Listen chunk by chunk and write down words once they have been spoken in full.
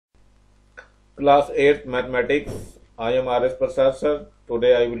Class 8 Mathematics. I am RS Prasad sir.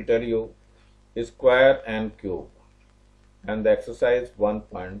 Today I will tell you square and cube and the exercise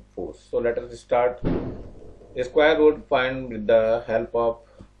 1.4. So let us start. Square root find with the help of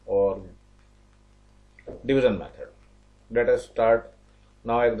or division method. Let us start.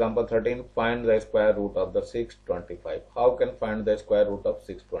 Now example 13, find the square root of the 625. How can find the square root of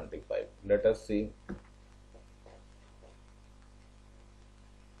 625? Let us see.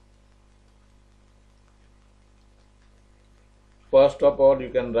 First of all, you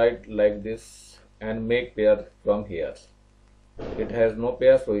can write like this and make pair from here. It has no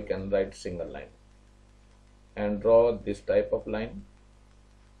pair, so you can write single line and draw this type of line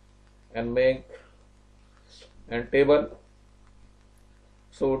and make and table.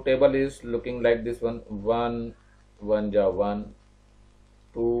 So table is looking like this one. 1 1 ja 1,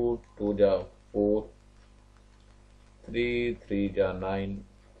 2 2 ja 4, 3 3 ja 9,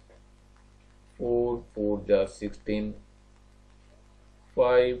 4 4 ja 16,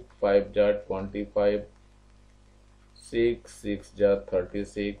 5 5 ja 25, 6 6 ja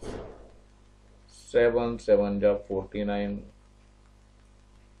 36, 7 7 ja 49,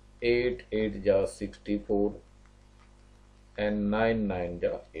 8 8 ja 64, and 9 9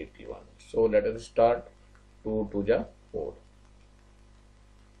 ja 81. So let us start. 2 2 ja 4.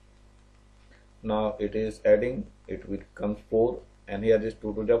 Now it is adding, it will come 4, and here is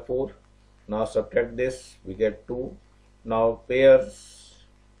 2 2 ja 4. Now subtract this, we get 2. Now pairs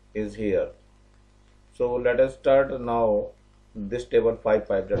is here. So let us start now this table. 5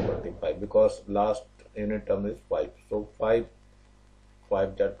 5 ja 25, because last unit term is 5. So 5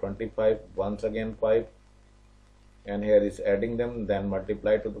 5 ja 25, once again 5, and here is adding them, then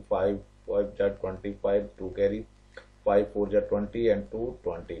multiply to the 5 5 ja 25, 2 carry, 5 4 ja 20, and 2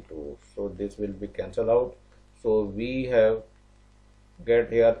 22. So this will be cancelled out. So we have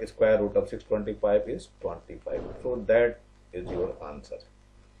get here square root of 625 is 25. So that is your answer.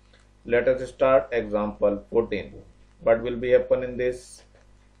 Let us start example 14. What will be happen in this?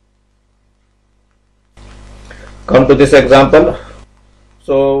 Come to this example.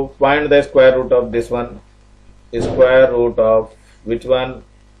 So find the square root of this one. Square root of which one?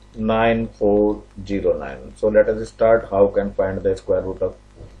 9409. So let us start. How can find the square root of?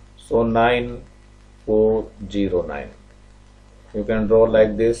 So 9409. You can draw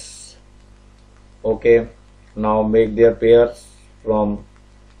like this. Okay. Now make their pairs from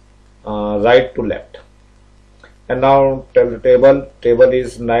right to left. And now tell the table. Table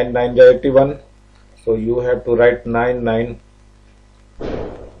is 9 9 ja 81. So you have to write 9 9.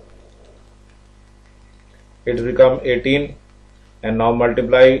 It become 18, and now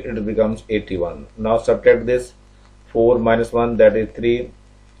multiply, it becomes 81. Now subtract this. 4 minus 1, that is 3,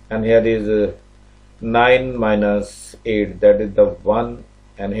 and here is 9 minus 8, that is the 1,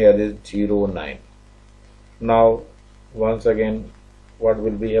 and here is 0 9. Now once again, what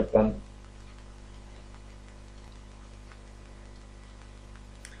will be happen?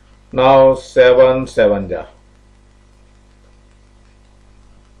 Now 7 7 ja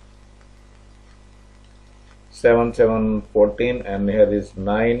 7 7 14, and here is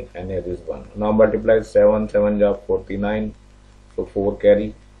 9, and here is 1. Now multiply 7 7 ja 49, so 4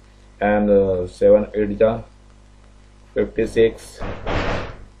 carry, and 7 8 ja 56,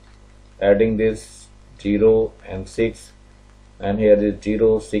 adding this 0 and 6, and here is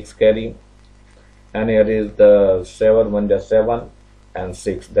 0 6 carry, and here is the 7 1 ja 7, and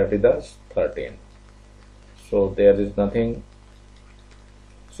 6, that is the 13. So there is nothing.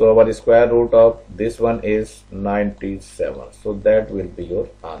 So our square root of this one is 97. So that will be your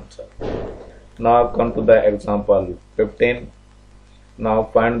answer. Now come to the example 15. Now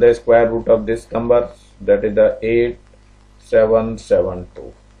find the square root of this number, that is the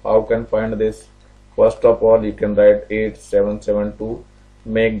 8772. How can find this? First of all, you can write 8772.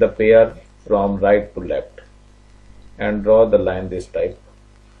 Make the pair from right to left and draw the line this type.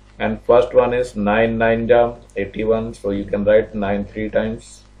 And first one is 9 9 ja 81. So you can write 9 3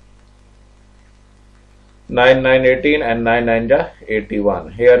 times. 9 9 18, and 9 9 ja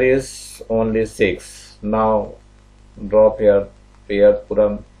 81. Here is only 6. Now drop here pair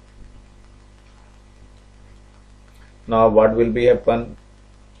puram. Now what will be happen?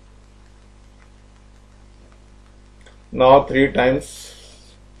 Now 3 times.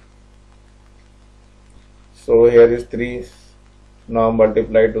 So here is 3. Now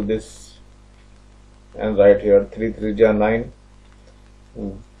multiply to this and write here 3 3 ja 9,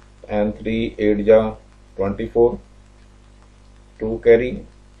 and 3 8 ja 24, 2 carry,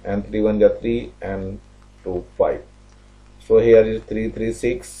 and 3 1 ja 3, and 2 5. So here is 3 3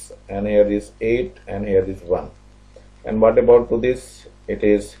 6, and here is 8, and here is 1. And what about to this? It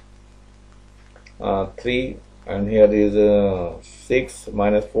is 3, and here is 6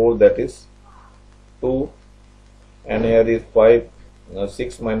 minus 4, that is 2, and here is 5,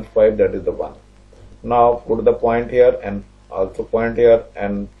 6 minus 5, that is the 1. Now put the point here and also point here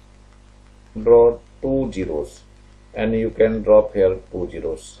and draw 2 zeros, and you can drop here 2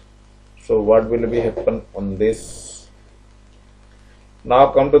 zeros. So what will be happen on this? Now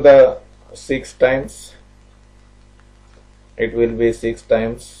come to the 6 times. It will be 6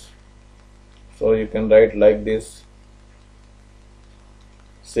 times. So you can write like this: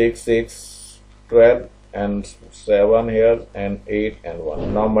 6, 6, 12, and 7 here, and 8 and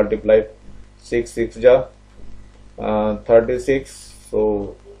 1. Now multiply 6, 6 ja 36.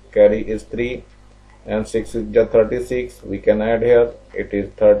 So carry is 3, and 6, 6 ja 36. We can add here. It is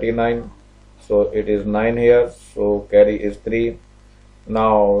 39. So it is 9 here. So carry is 3.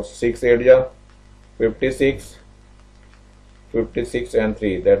 Now 6, 8 ja 56. 56 and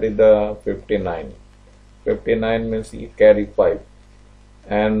 3, that is the 59. 59 means you carry 5.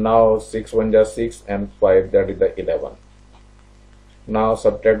 And now 6, 1 ja 6, and 5, that is the 11. Now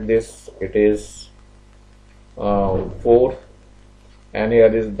subtract this. It is 4, and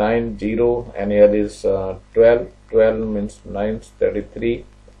here is 9, 0, and here is 12. 12 means 9, that is 3.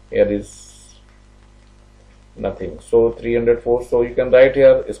 Here is nothing. So 304. So you can write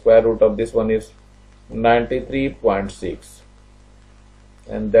here square root of this one is 93.6,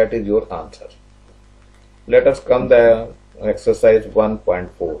 and that is your answer. Let us come the exercise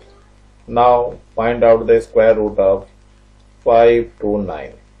 1.4. Now find out the square root of 5 to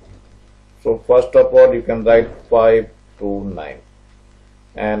 9. So first of all, you can write 5 to 9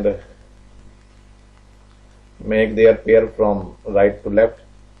 and make their pair from right to left.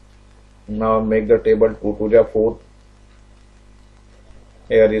 Now make the table. 2 2 ja 4.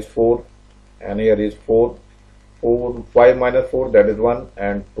 Here is 4, and here is 4. 4, 5 minus 4, that is 1,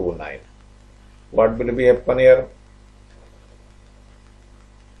 and 2, 9. What will be happen here?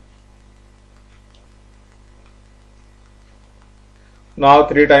 Now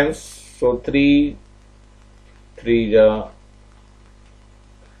 3 times. So 3, 3 ja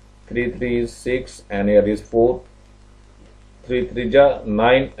 3, 3 is 6, and here is 4. 3 3 ja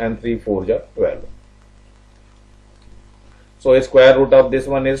 9, and 3 4 ja 12. So square root of this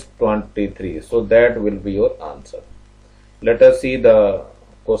one is 23. So that will be your answer. Let us see the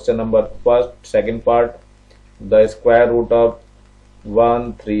question number second part. The square root of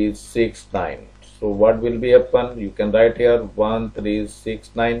 1369. So what will be happen? You can write here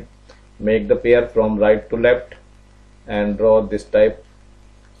 1369. Make the pair from right to left and draw this type.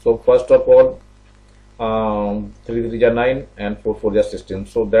 So first of all, 3 3 ja 9, and 4 4 ja 16.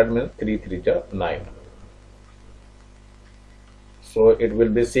 So that means 3 3 ja 9. So it will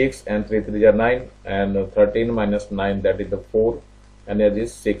be 6, and 3 3 ja 9, and 13 minus 9, that is the 4, and here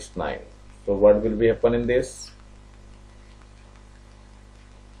is 6 9. So what will be happen in this?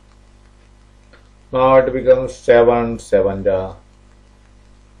 Now it becomes 7 7 ja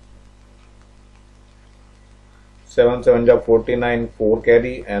 7 7 ja 49, 4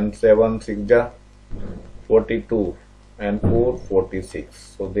 carry, and 7 6 ja 42, and 4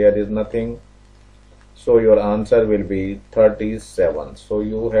 46. So there is nothing. So your answer will be 37. So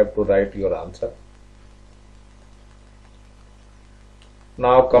you have to write your answer.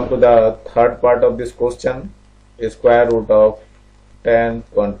 Now come to the third part of this question. Square root of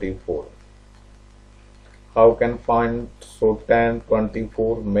 1024. How can find? So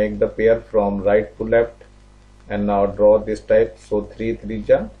 1024, make the pair from right to left, and now draw this type. So 3 3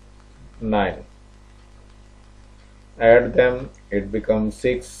 ja 9. Add them, it becomes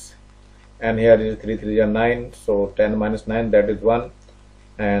 6, and here is 3 3 ja 9. So 10 minus 9, that is 1,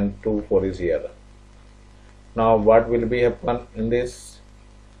 and 2 4 is here. Now what will be happen in this?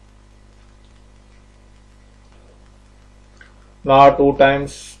 Now 2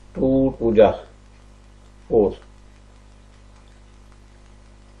 times 2 2 ja 4.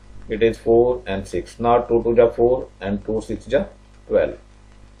 It is 4 and 6. Now 2 2 ja 4, and 2 6 ja 12.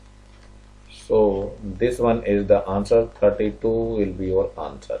 So this one is the answer. 32 will be your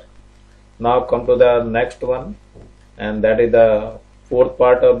answer. Now come to the next one, and that is the fourth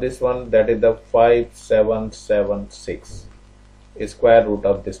part of this one. That is the 5776. Square root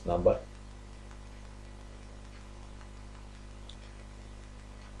of this number.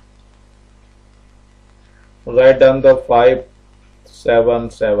 Write down the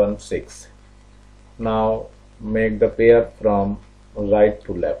 5776. Now make the pair from right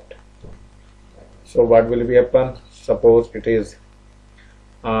to left. So what will be happen? Suppose it is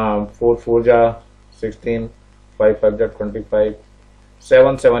 4 4 ja 16, 5 5 ja 25,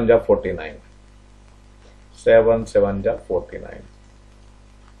 7 7 ja 49. 7 7 ja 49.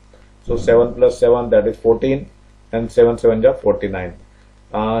 So 7 plus 7, that is 14, and 7 7 is 49.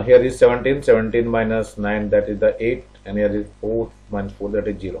 Here is 17, 17 minus 9, that is the 8, and here is 4 minus 4, that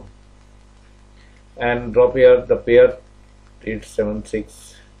is 0. And drop here the pair, it's 7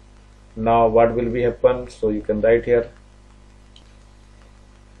 6. Now what will be happen? So you can write here.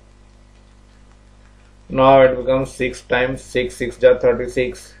 Now it becomes 6 times 6 6 is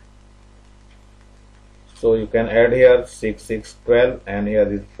 36. So you can add here 6 6 12, and here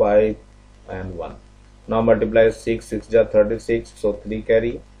is 5 and 1. Now multiply 6 6 is 36, so 3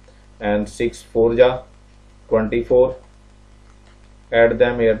 carry, and 6 4 is 24. Add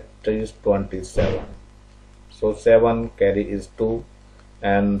them, here is 27. So 7 carry is 2,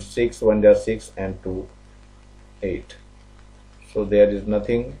 and 6 1 is 6, and 2 8. So there is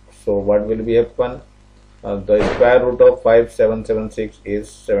nothing. So what will be happen? The square root of 5776 is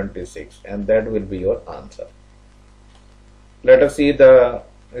 76, and that will be your answer. Let us see the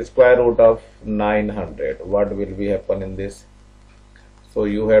square root of 900. What will be happen in this? So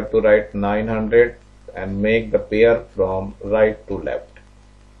you have to write 900 and make the pair from right to left.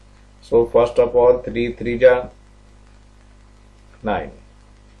 So first of all, 3 3 is 9.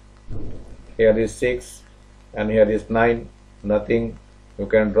 Here is 6, and here is 9. Nothing. You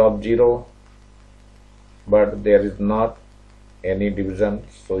can drop 0. But there is not any division,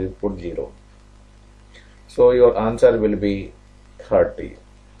 so you put 0. So your answer will be 30.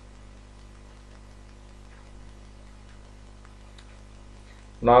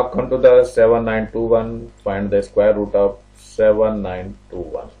 Now come to the 7921. Find the square root of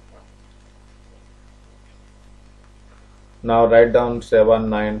 7921. Now write down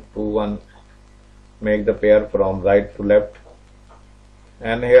 7921. Make the pair from right to left.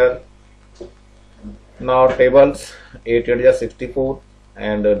 And here, now tables, 8 8 is 64,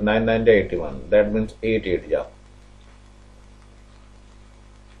 and 9 9 is 81. That means 8 8 is,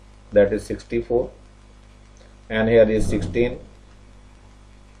 that is 64, and here is 16.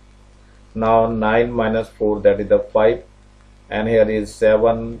 Now 9 minus 4, that is the 5, and here is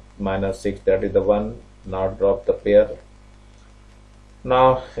 7 minus 6, that is the 1. Now drop the pair.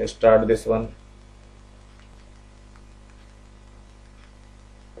 Now start this one.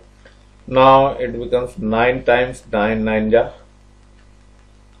 Now it becomes 9 times 9 9 is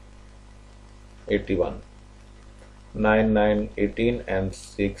 81. 9 9 18, and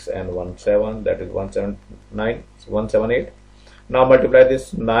 6 and 1 7, that is 179 178. Now multiply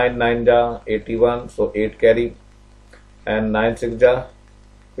this. 9 9 is 81, so 8 carry, and 9 6 is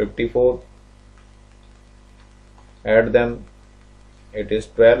 54. Add them, it is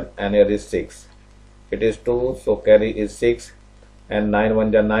 12, and here is 6. It is 2, so carry is 6, and 9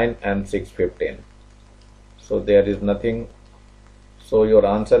 1 is 9, and 6 15. So there is nothing. So your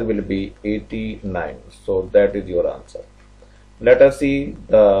answer will be 89. So that is your answer. Let us see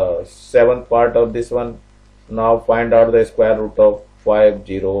the seventh part of this one. Now find out the square root of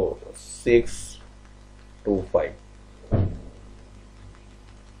 50625.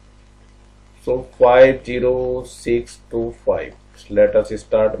 So 50625. Let us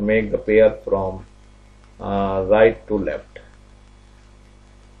start. Make the pair from right to left.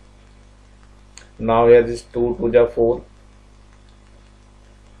 Now here is 2 2 is 4.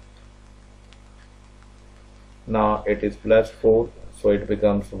 Now it is plus 4, so it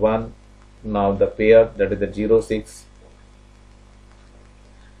becomes 1. Now the pair, that is the 0 6.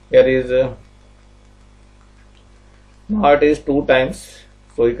 Here is now it is 2 times,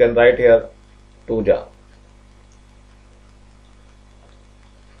 so you can write here 2 ja.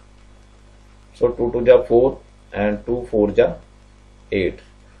 So 2 2 is 4, and 2 4 is 8.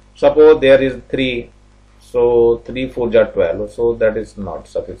 Suppose there is 3, so 3 4 is 12, so that is not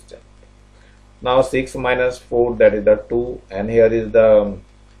sufficient. Now 6 minus 4, that is the 2, and here is the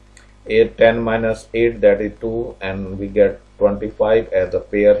 10 minus 8, that is 2, and we get 25 as a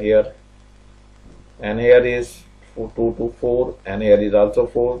pair here. And here is 2 to 4, and here is also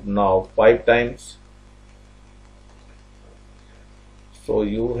 4. Now 5 times. So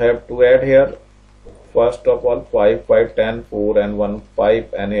you have to add here. First of all, 5 5 10, 4 and 1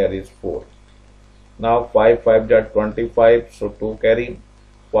 5, and here is 4. Now 5 5 is 25, so 2 carry.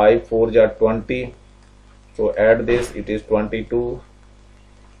 5 4 is 20, so add this, it is 22,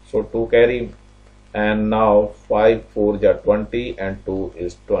 so 2 carry, and now 5 4 is 20, and 2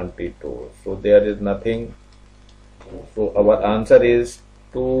 is 22, so there is nothing. So our answer is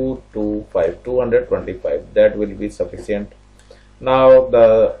 225, that will be sufficient. Now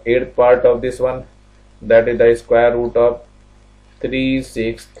the eighth part of this one, that is the square root of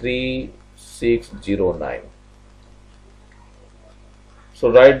 363,609. So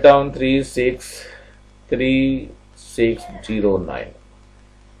write down 363,609.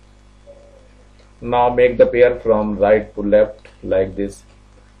 Now make the pair from right to left like this.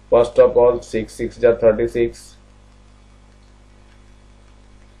 First of all, 6 6 are 36.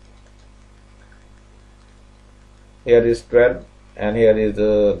 Here is 12 and here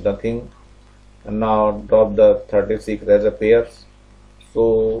is nothing. And now drop the 36 as a pair.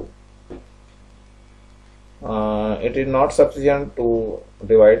 So it is not sufficient to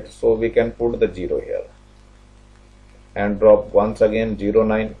divide, so we can put the 0 here and drop once again 0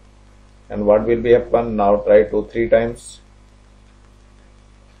 9. And what will be happen? Now try to 3 times.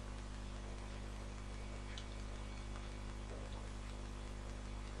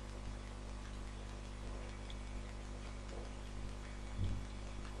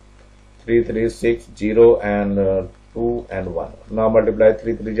 Three, 3, 6, 0 and 2 and 1. Now multiply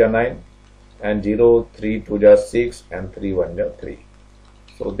 3 3 are 9 and 0, 3 2 are 6 and 3 1 are 3.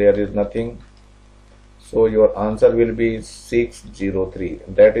 So there is nothing. So your answer will be 603.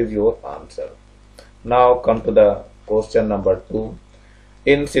 That is your answer. Now come to the question number 2.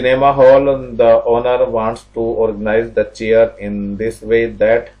 In cinema hall, the owner wants to organize the chair in this way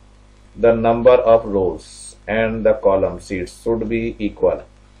that the number of rows and the column seats should be equal.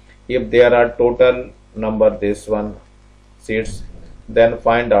 If there are total number this one seats, then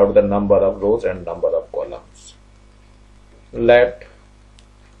find out the number of rows and number of columns. Let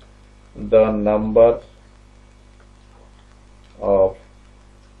the number of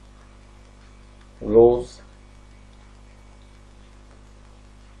rows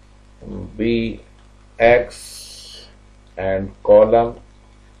be x and column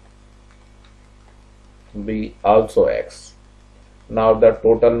be also x. Now the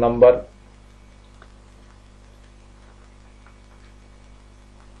total number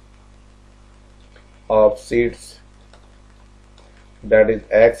of seats, that is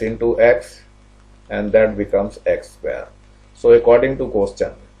x into x, and that becomes x square. So according to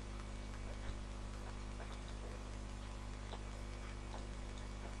question,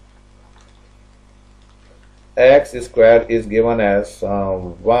 x square is given as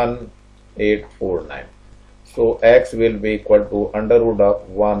 1849. So x will be equal to under root of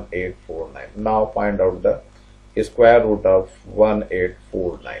 1849. Now find out the square root of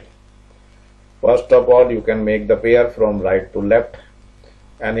 1849. First of all, you can make the pair from right to left.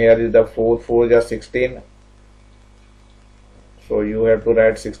 And here is the 4, 4 is 16. So you have to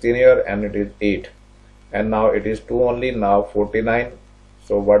write 16 here and it is 8. And now it is 2 only, now 49.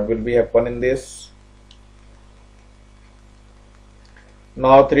 So what will be happen in this?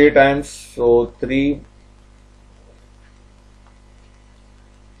 Now 3 times, so 3.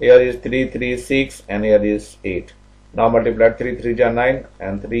 Here is 3, 3, 6 and here is 8. Now multiply 3, 3 are 9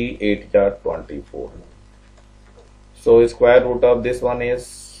 and 3, 8 are 24. So square root of this one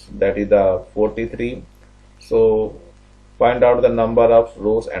is, that is the 43. So find out the number of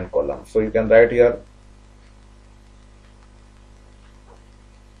rows and columns. So you can write here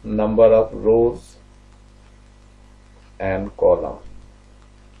number of rows and column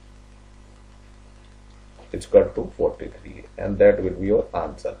is equal to 43, and that will be your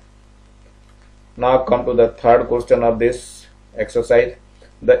answer. Now come to the third question of this exercise.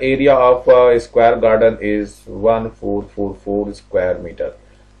 The area of a square garden is 1444 square meter.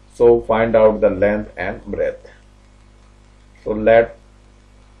 So find out the length and breadth. So let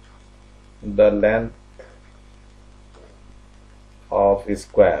the length of a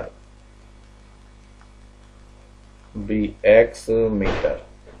square be x meter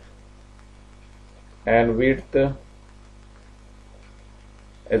and width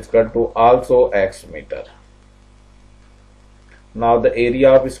is equal to also x meter. Now the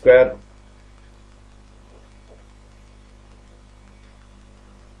area of square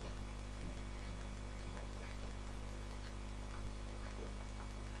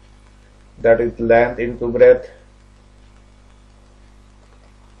that is length into breadth.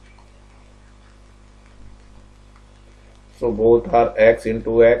 So both are x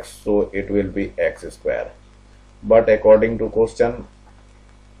into x, so it will be x square. But according to question,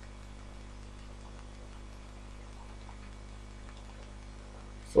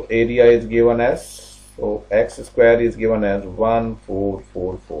 so area is given as, so x square is given as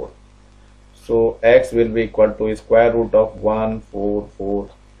 1444. So x will be equal to square root of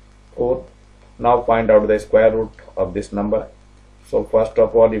 1444. Now find out the square root of this number. So first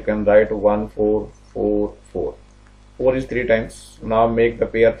of all, you can write 1444. 4 is 3 times. Now make the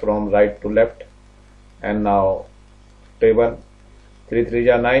pair from right to left. And now table 3 3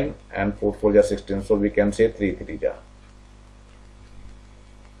 are 9 and 4 4 are 16. So we can say 3 3 are.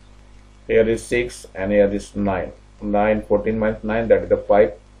 Here is 6 and here is 9. 9, 14 minus 9, that is the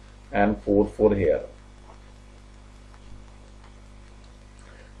 5, and 4 4 here.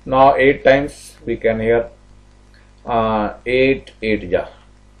 Now 8 times we can hear 8 8 ja,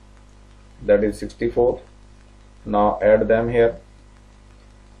 that is 64. Now add them here.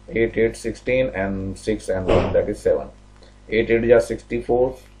 8 8 16 and 6 and 1, that is 7. 8 8 ja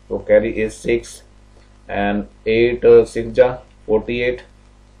 64, so carry is 6, and 8 6 ja 48.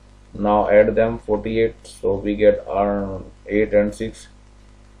 Now add them 48, so we get 8 and 6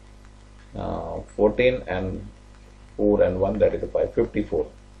 14, and 4 and 1, that is 5, 54.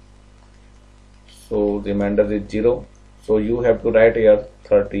 So the remainder is 0, so you have to write here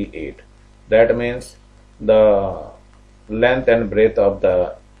 38. That means the length and breadth of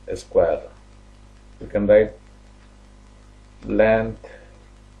the square. You can write length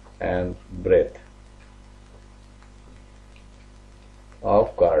and breadth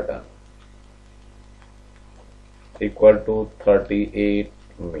of garden equal to 38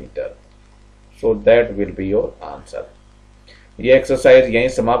 meter. So that will be your answer. ये exercise यहीं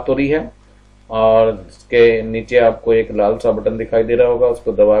समाप्त हो रही है, और इसके नीचे आपको एक लाल सा बटन दिखाई दे रहा होगा,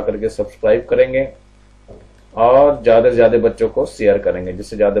 उसको दबा करके सब्सक्राइब करेंगे और ज़्यादा से ज़्यादा बच्चों को शेयर करेंगे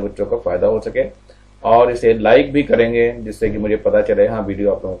जिससे ज़्यादा बच्चों का फायदा हो सके, और इसे लाइक भी करेंगे जिससे कि मुझे पता चले हाँ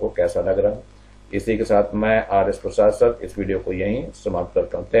वीडियो आप लोगों को कैसा लग रहा है। इसी के साथ मैं RS प्रसाद सर इस वीडियो को यहीं समाप्त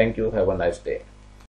करता हूँ। Thank you, have a nice day.